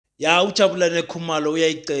Ya uJabulani Khumalo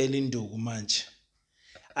uyayicela induku manje.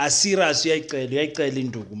 Serious uyayicela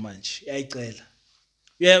induku manje. Uyayicela.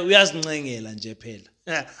 Uyazincengela nje phela.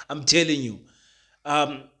 I'm telling you.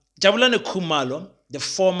 Jabulani Khumalo, the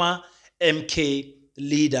former MK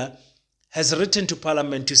leader, has written to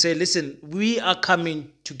Parliament to say, listen, we are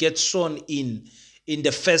coming to get sworn in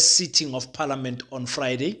the first sitting of Parliament on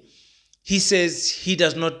Friday. He says he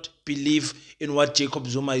does not believe in what Jacob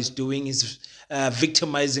Zuma is doing. He's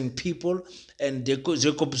victimizing people, and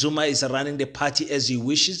Jacob Zuma is running the party as he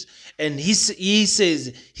wishes. And he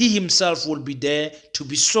says he himself will be there to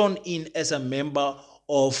be sworn in as a member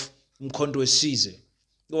of Umkhonto weSizwe.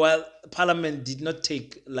 Well, Parliament did not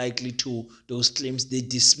take lightly to those claims. They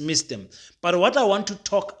dismissed them. But what I want to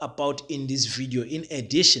talk about in this video, in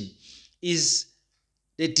addition, is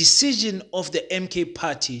the decision of the MK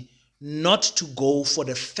party not to go for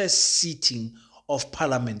the first sitting of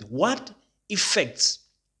Parliament. What effects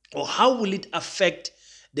or how will it affect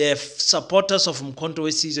the supporters of Umkhonto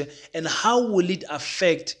weSizwe, and how will it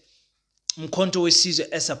affect Umkhonto weSizwe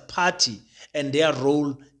as a party and their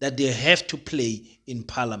role that they have to play in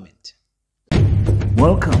Parliament?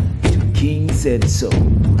 Welcome to King Said So,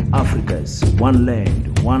 Africa's one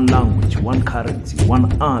land, one language, one currency,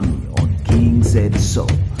 one army on King Said So.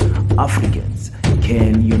 Africans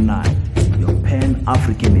can unite. Your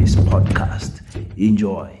Pan-Africanist podcast.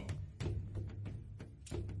 Enjoy.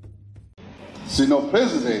 Sino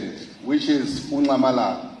president, which is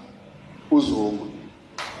uNcamala uZuma.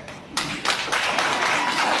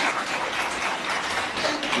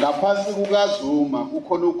 Ngaphansi kukaZuma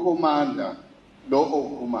ukhona ukhomanda lo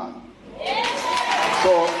okhumalo.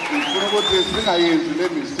 So ngifuna ukuthi singayenzi le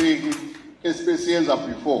mistake esibesiyenza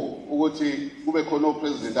before ukuthi kube khona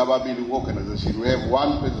president ababili ku-organization. We have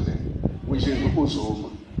one president, which is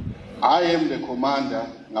uZuma. I am the commander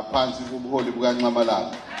ngaphansi kobuholi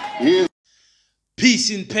bukaNcamala.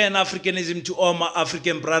 Peace in Pan-Africanism to all my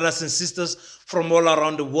African brothers and sisters from all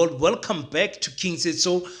around the world. Welcome back to King Said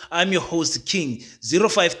So. I'm your host, King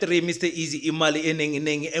 053, Mr. Easy Imali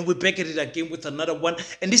Eneng, and we're back at it again with another one.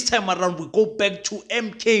 And this time around, we go back to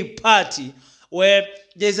MK Party, where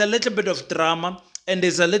there's a little bit of drama and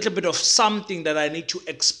there's a little bit of something that I need to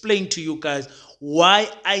explain to you guys why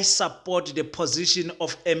I support the position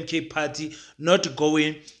of MK Party not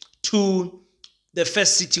going to the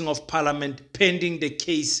first sitting of Parliament pending the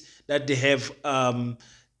case that they have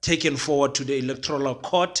taken forward to the Electoral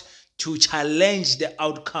Court to challenge the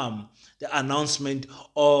outcome, the announcement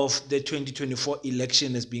of the 2024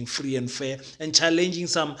 election as being free and fair, and challenging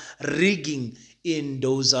some rigging in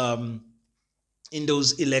those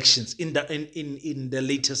elections, in the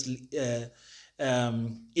latest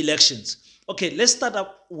elections. Okay, let's start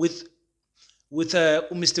up with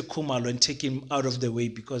Mr. Khumalo and take him out of the way,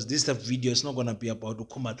 because this video is not going to be about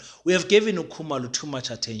Khumalo. We have given Khumalo too much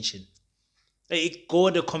attention. Go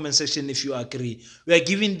in the comment section if you agree. We are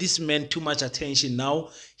giving this man too much attention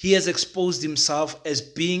now. He has exposed himself as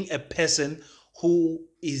being a person who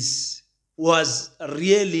was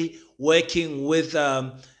really working with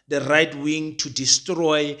the right wing to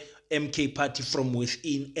destroy MK Party from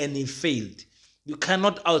within, and he failed. You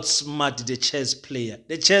cannot outsmart the chess player,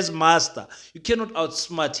 the chess master. You cannot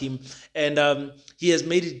outsmart him. And he has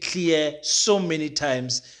made it clear so many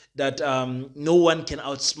times that no one can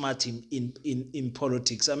outsmart him in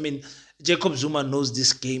politics. I mean, Jacob Zuma knows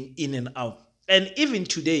this game in and out. And even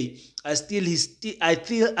today, I still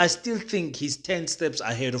think he's 10 steps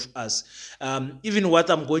ahead of us. Even what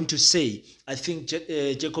I'm going to say, I think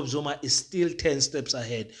Jacob Zuma is still 10 steps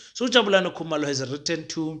ahead. So Jabulani Khumalo has written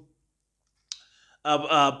to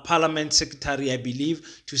Parliament Secretary, I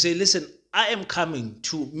believe, to say, listen, I am coming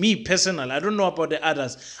to, me personally, I don't know about the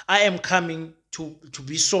others, I am coming to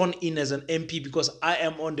be sworn in as an MP because I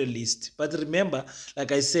am on the list. But remember,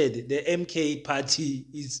 like I said, the MK party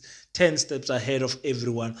is 10 steps ahead of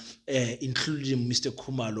everyone, including Mr.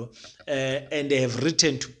 Khumalo, and they have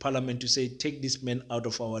written to Parliament to say, take this man out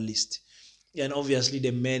of our list. And obviously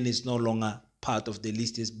the man is no longer part of the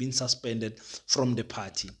list. He has been suspended from the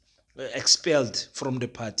party, expelled from the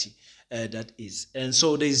party, that is. And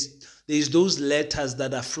so there's those letters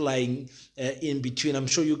that are flying in between. I'm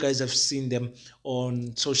sure you guys have seen them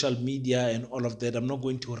on social media and all of that. I'm not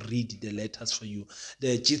going to read the letters for you.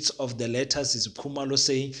 The gist of the letters is Khumalo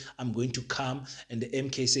saying, I'm going to come, and the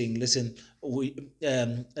MK saying, listen,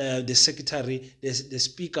 the secretary, the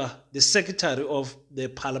speaker, the secretary of the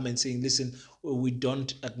parliament saying, listen, we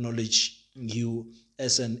don't acknowledge you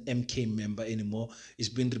as an MK member anymore. It's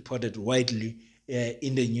been reported widely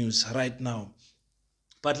in the news right now.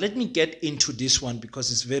 But let me get into this one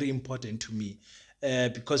because it's very important to me.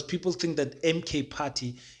 because people think that MK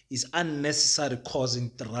party is unnecessary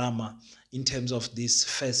causing drama in terms of this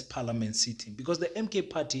first parliament sitting, because the MK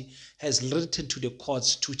party has written to the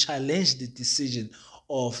courts to challenge the decision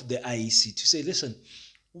of the IEC, to say, listen,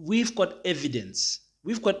 we've got evidence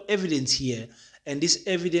here, and this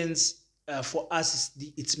evidence for us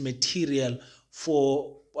it's material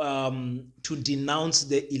for to denounce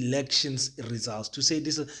the elections results, to say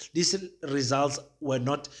these results were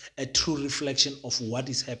not a true reflection of what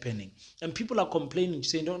is happening. And people are complaining,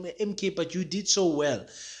 saying, "No, MK, but you did so well."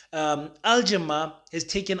 Al-Jama has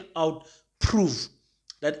taken out proof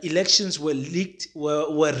that elections were rigged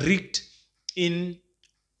in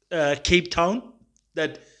Cape Town,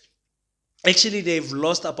 that actually they've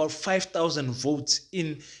lost about 5,000 votes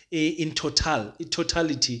in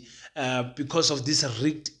totality because of these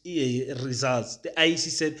rigged results. The IEC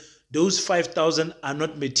said those 5,000 are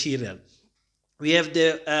not material. We have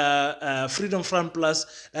the Freedom Front Plus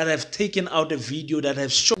that have taken out a video that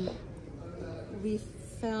have shown. We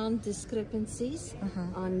found discrepancies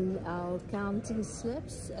on our counting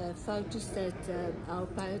slips, photos that our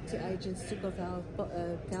party agents took of our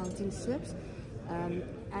counting slips,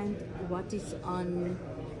 and what is on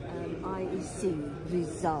IEC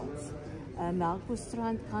results.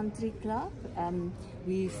 Melkbosstrand Country Club,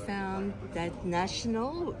 we found that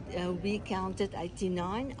national, we counted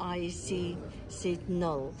 89, IEC said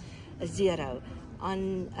 0.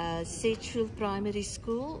 On Sedgefield Primary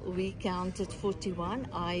School, we counted 41,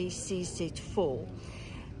 IEC said 4.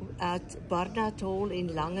 At Barnard Hall in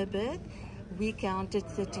Langeberg, we counted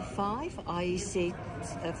 35, IEC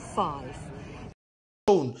said 5.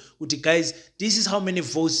 With the guys, this is how many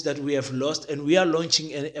votes that we have lost, and we are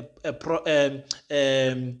launching a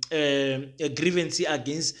grievance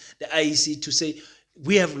against the IEC to say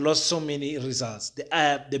we have lost so many results. The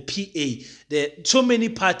PA, so many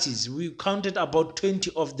parties, we counted about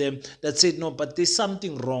 20 of them that said no, but there's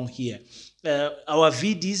something wrong here. Our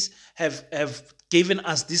VDs have given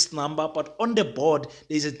us this number, but on the board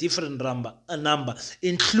there's a different number,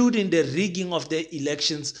 including the rigging of the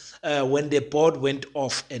elections when the board went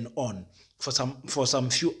off and on for some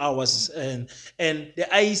few hours, and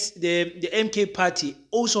the MK party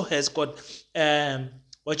also has got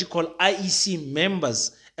what you call IEC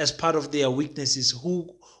members as part of their weaknesses, who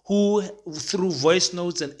through voice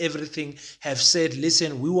notes and everything have said,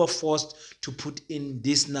 listen, we were forced to put in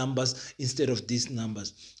these numbers instead of these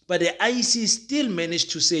numbers. But the IEC still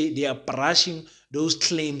managed to say they are brushing those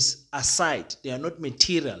claims aside. They are not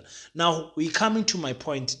material. Now, we're coming to my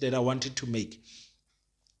point that I wanted to make.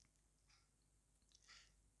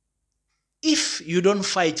 If you don't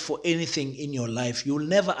fight for anything in your life, you'll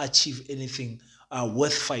never achieve anything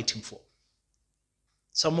worth fighting for.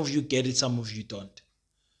 Some of you get it, some of you don't.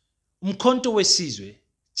 Umkhonto wesizwe,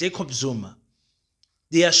 Jacob Zuma,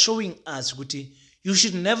 they are showing us that you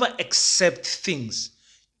should never accept things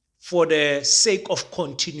for the sake of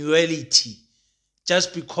continuity,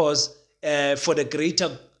 just because for the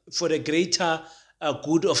greater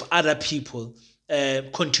good of other people,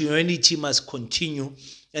 continuity must continue,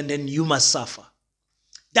 and then you must suffer.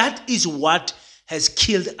 That is what has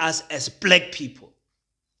killed us as black people.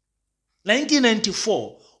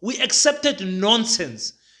 1994, we accepted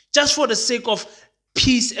nonsense just for the sake of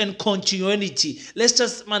peace and continuity. Let's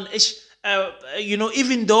just,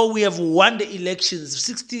 even though we have won the elections,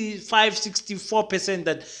 64%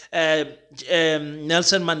 that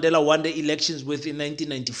Nelson Mandela won the elections with in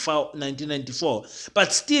 1994.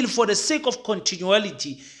 But still, for the sake of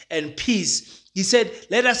continuity and peace, he said,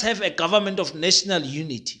 let us have a government of national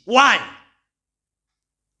unity. Why?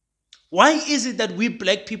 Why is it that we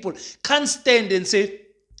black people can't stand and say,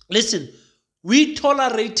 listen, we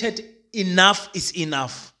tolerated enough is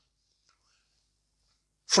enough.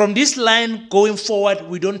 From this line going forward,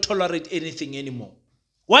 we don't tolerate anything anymore.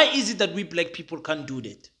 Why is it that we black people can't do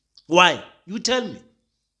that? Why? You tell me.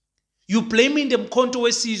 You blaming them Umkhonto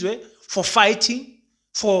wesizwe for fighting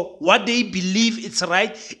for what they believe is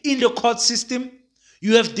right in the court system.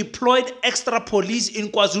 You have deployed extra police in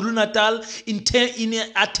KwaZulu-Natal in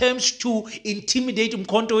attempts to intimidate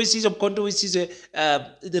Umkhonto wesizwe. Umkhonto wesizwe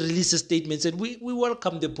released a statement, said, we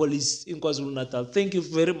welcome the police in KwaZulu-Natal. Thank you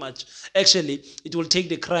very much. Actually, it will take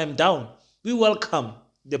the crime down. We welcome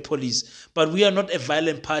the police, but we are not a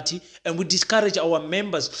violent party, and we discourage our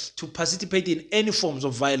members to participate in any forms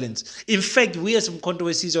of violence. In fact, we as Umkhonto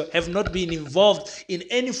wesizwe have not been involved in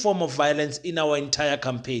any form of violence in our entire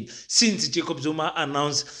campaign since Jacob Zuma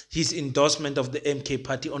announced his endorsement of the MK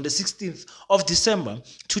party on the 16th of December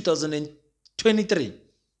 2023.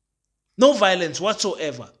 No violence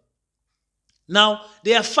whatsoever. Now,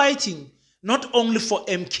 they are fighting not only for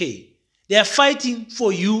MK, They are fighting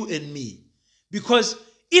for you and me. Because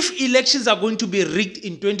if elections are going to be rigged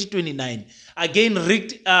in 2029, again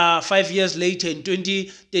rigged 5 years later in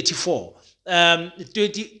 2034,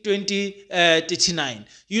 2039,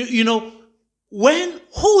 you know,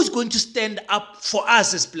 who is going to stand up for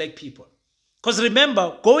us as black people? Because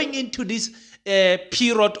remember, going into this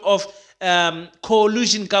period of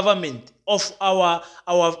coalition government, of our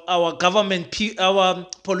government, our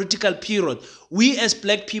political period, we as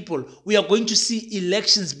black people, we are going to see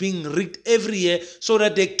elections being rigged every year so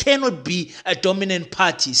that there cannot be a dominant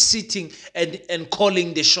party sitting and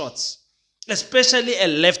calling the shots, especially a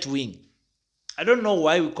left wing. I don't know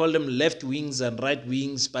why we call them left wings and right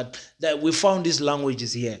wings, but that we found these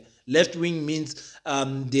languages here. Left wing means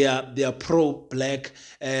they are pro-black,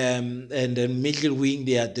 and then middle wing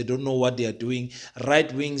they don't know what they are doing.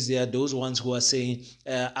 Right wings, they are those ones who are saying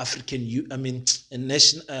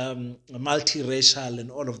multiracial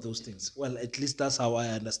and all of those things. Well, at least that's how I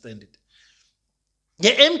understand it. The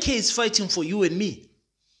MK is fighting for you and me.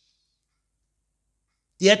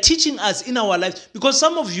 They are teaching us in our lives, because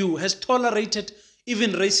some of you has tolerated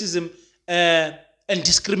even racism and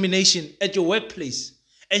discrimination at your workplace,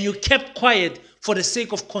 and you kept quiet for the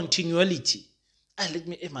sake of continuity.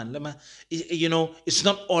 You know, it's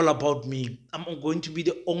not all about me. I'm going to be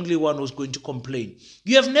the only one who's going to complain.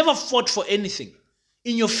 You have never fought for anything.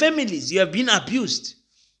 In your families, you have been abused.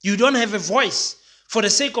 You don't have a voice for the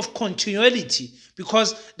sake of continuity,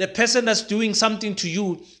 because the person that's doing something to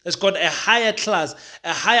you has got a higher class,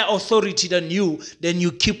 a higher authority than you, then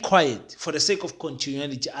you keep quiet for the sake of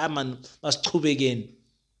continuity. Must again.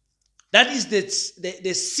 That is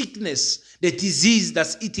the sickness, the disease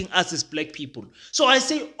that's eating us as black people. So I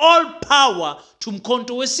say all power to Mkhonto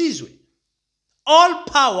Wesizwe. All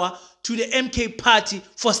power to the MK party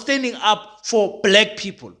for standing up for black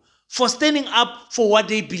people, for standing up for what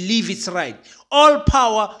they believe is right. All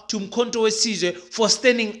power to Mkhonto Wesizwe for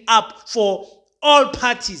standing up for all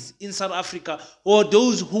parties in South Africa, or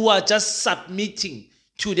those who are just submitting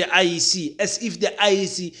to the IEC as if the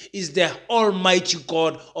IEC is the almighty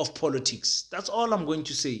God of politics. That's all I'm going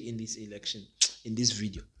to say in this election, in this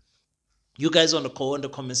video. You guys on the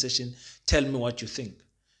comment section, tell me what you think.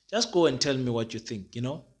 Just go and tell me what you think, you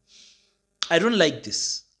know. I don't like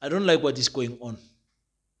this. I don't like what is going on.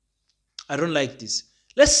 I don't like this.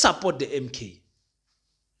 Let's support the MK.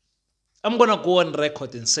 I'm going to go on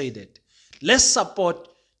record and say that. Let's support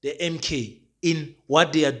the MK in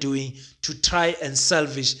what they are doing to try and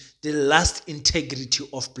salvage the last integrity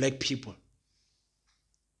of black people.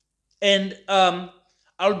 And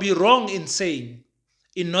I'll be wrong in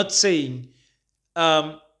not saying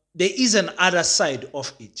there is an other side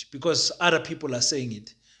of it, because other people are saying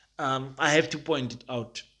it. I have to point it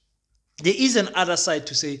out. There is an other side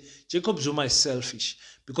to say Jacob Zuma is selfish,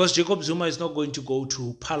 because Jacob Zuma is not going to go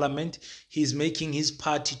to parliament. He's making his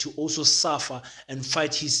party to also suffer and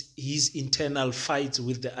fight his internal fights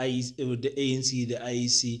with the ANC, the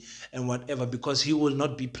IEC, and whatever, because he will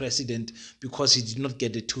not be president, because he did not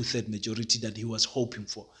get the 2/3 majority that he was hoping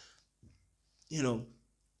for. You know,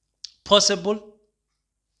 possible?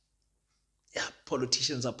 Yeah,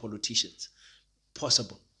 politicians are politicians.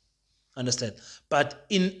 Possible. Understand? But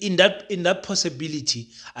in that possibility,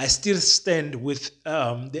 I still stand with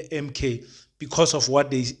the MK because of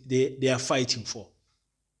what they are fighting for.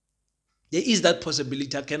 There is that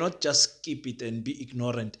possibility. I cannot just skip it and be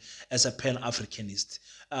ignorant as a Pan-Africanist.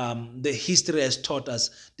 The history has taught us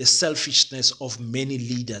the selfishness of many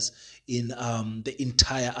leaders in the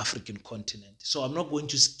entire African continent. So I'm not going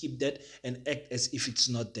to skip that and act as if it's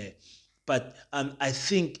not there. But I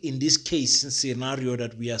think in this case scenario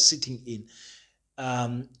that we are sitting in,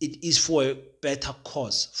 it is for a better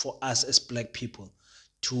cause for us as black people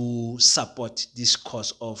to support this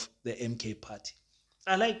cause of the MK party.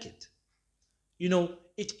 I like it. You know,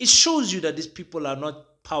 it shows you that these people are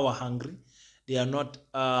not power hungry. They are not,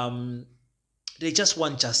 they just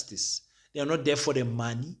want justice. They are not there for the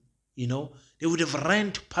money, you know. They would have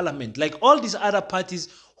ran to parliament like all these other parties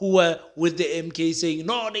who were with the MK saying,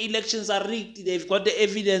 no, the elections are rigged, they've got the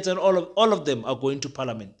evidence, and all of them are going to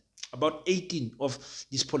parliament. About 18 of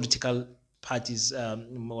these political parties,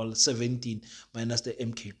 well, 17 minus the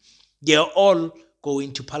MK, they are all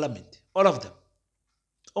going to parliament, all of them.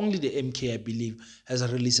 Only the MK, I believe, has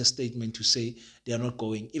released a statement to say they are not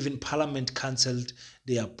going. Even parliament cancelled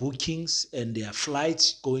their bookings and their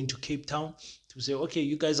flights going to Cape Town to say, okay,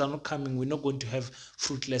 you guys are not coming, we're not going to have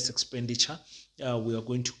fruitless expenditure. We are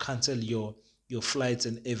going to cancel your flights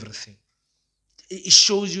and everything. It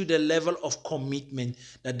shows you the level of commitment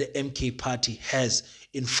that the MK party has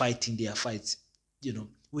in fighting their fights, you know,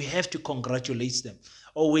 we have to congratulate them,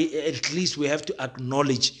 or at least we have to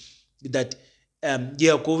acknowledge that they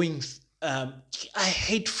are going. I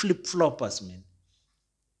hate flip-floppers, man.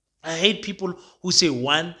 I hate people who say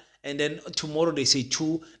one and then tomorrow they say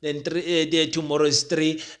two, then three, tomorrow is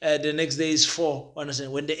three, the next day is four.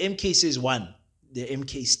 Understand? When the MK says one, the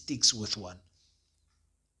MK sticks with one.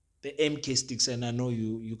 The MK sticks, and I know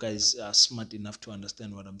you guys are smart enough to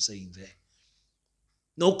understand what I'm saying there.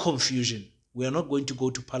 No confusion. We are not going to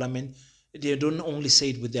go to Parliament. They don't only say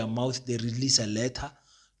it with their mouth, they release a letter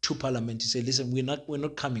to Parliament to say, listen, we're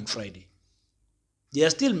not coming Friday. They are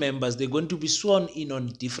still members. They're going to be sworn in on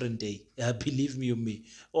a different day. Believe me or me.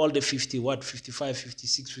 All the 55,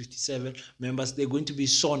 56, 57 members, they're going to be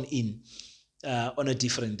sworn in on a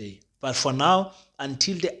different day. But for now,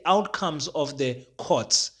 until the outcomes of the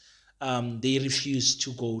courts, they refuse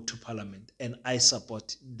to go to Parliament. And I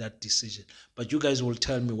support that decision. But you guys will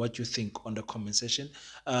tell me what you think on the comment section.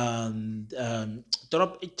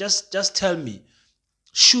 Just tell me,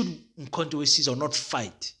 should Mkhonto Sizwe not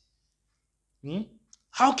fight?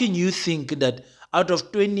 How can you think that out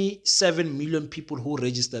of 27 million people who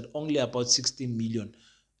registered, only about 16 million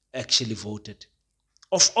actually voted?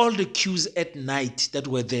 Of all the queues at night that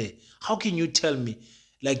were there, how can you tell me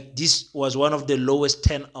like this was one of the lowest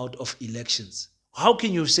turnout of elections? How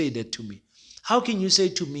can you say that to me? How can you say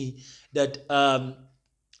to me that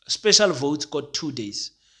special votes got 2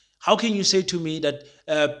 days? How can you say to me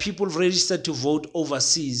that people registered to vote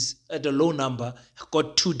overseas at a low number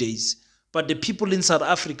got 2 days? But the people in South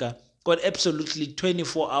Africa got absolutely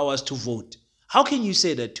 24 hours to vote. How can you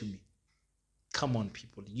say that to me? Come on,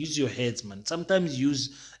 people. Use your heads, man. Sometimes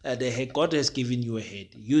use the head. God has given you a head.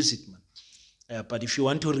 Use it, man. But if you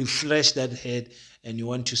want to refresh that head and you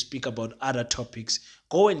want to speak about other topics,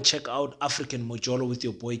 go and check out African Mojolo with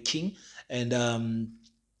your boy King. And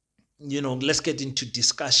let's get into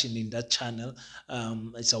discussion in that channel.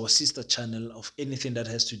 It's our sister channel of anything that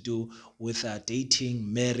has to do with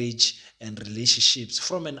dating, marriage, and relationships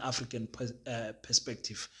from an African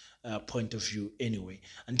perspective point of view anyway.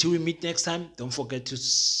 Until we meet next time, don't forget to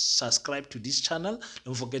subscribe to this channel.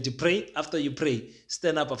 Don't forget to pray. After you pray,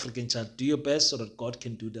 stand up, African child. Do your best so that God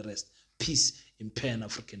can do the rest. Peace in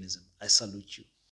Pan-Africanism. I salute you.